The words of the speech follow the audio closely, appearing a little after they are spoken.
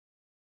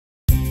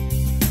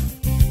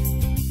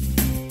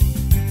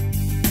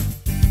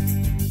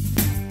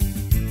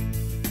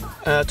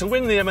To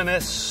win the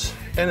M&S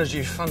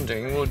Energy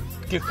funding would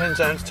give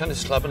Penzance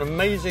Tennis Club an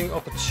amazing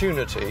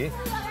opportunity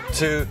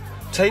to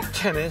take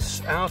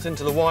tennis out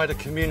into the wider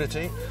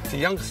community, to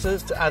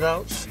youngsters, to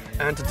adults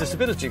and to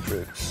disability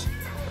groups.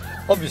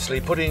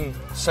 Obviously, putting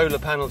solar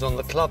panels on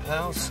the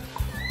clubhouse,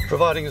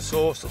 providing a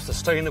source of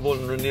sustainable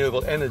and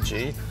renewable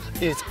energy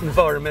is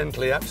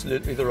environmentally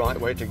absolutely the right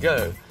way to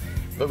go.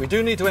 But we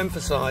do need to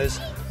emphasise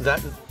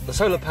that the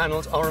solar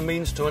panels are a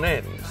means to an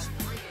end,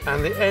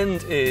 and the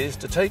end is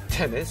to take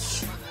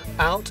tennis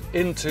out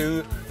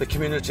into the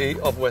community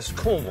of West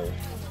Cornwall.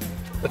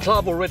 The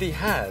club already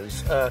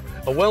has a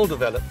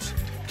well-developed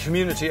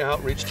community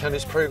outreach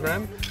tennis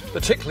programme,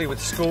 particularly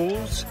with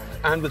schools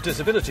and with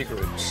disability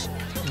groups.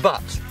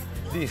 But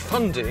the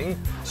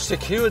funding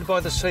secured by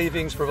the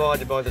savings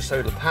provided by the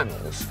solar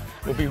panels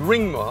will be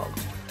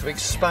ring-marked to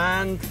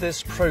expand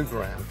this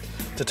programme,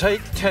 to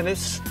take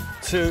tennis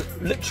to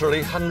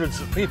literally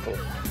hundreds of people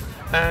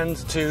and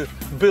to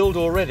build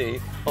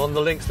already on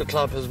the links the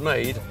club has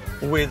made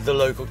with the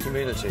local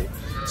community.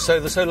 So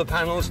the solar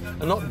panels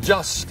are not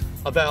just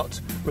about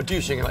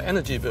reducing our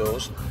energy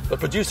bills, but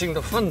producing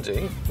the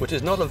funding, which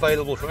is not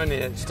available from any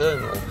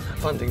external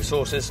funding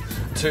sources,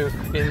 to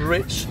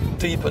enrich,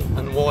 deepen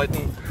and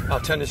widen our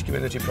tennis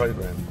community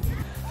programme.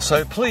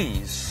 So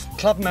please,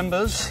 club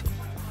members,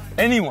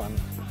 anyone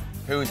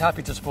who is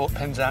happy to support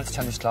Penzance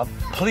Tennis Club,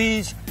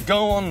 please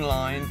go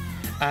online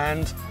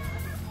and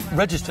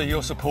register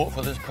your support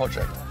for this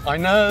project. I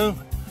know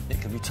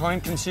it can be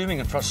time-consuming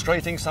and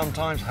frustrating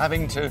sometimes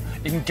having to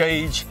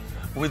engage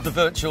with the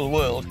virtual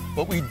world,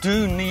 but we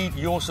do need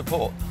your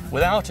support.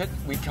 Without it,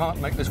 we can't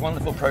make this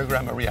wonderful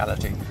programme a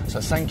reality. So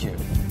thank you.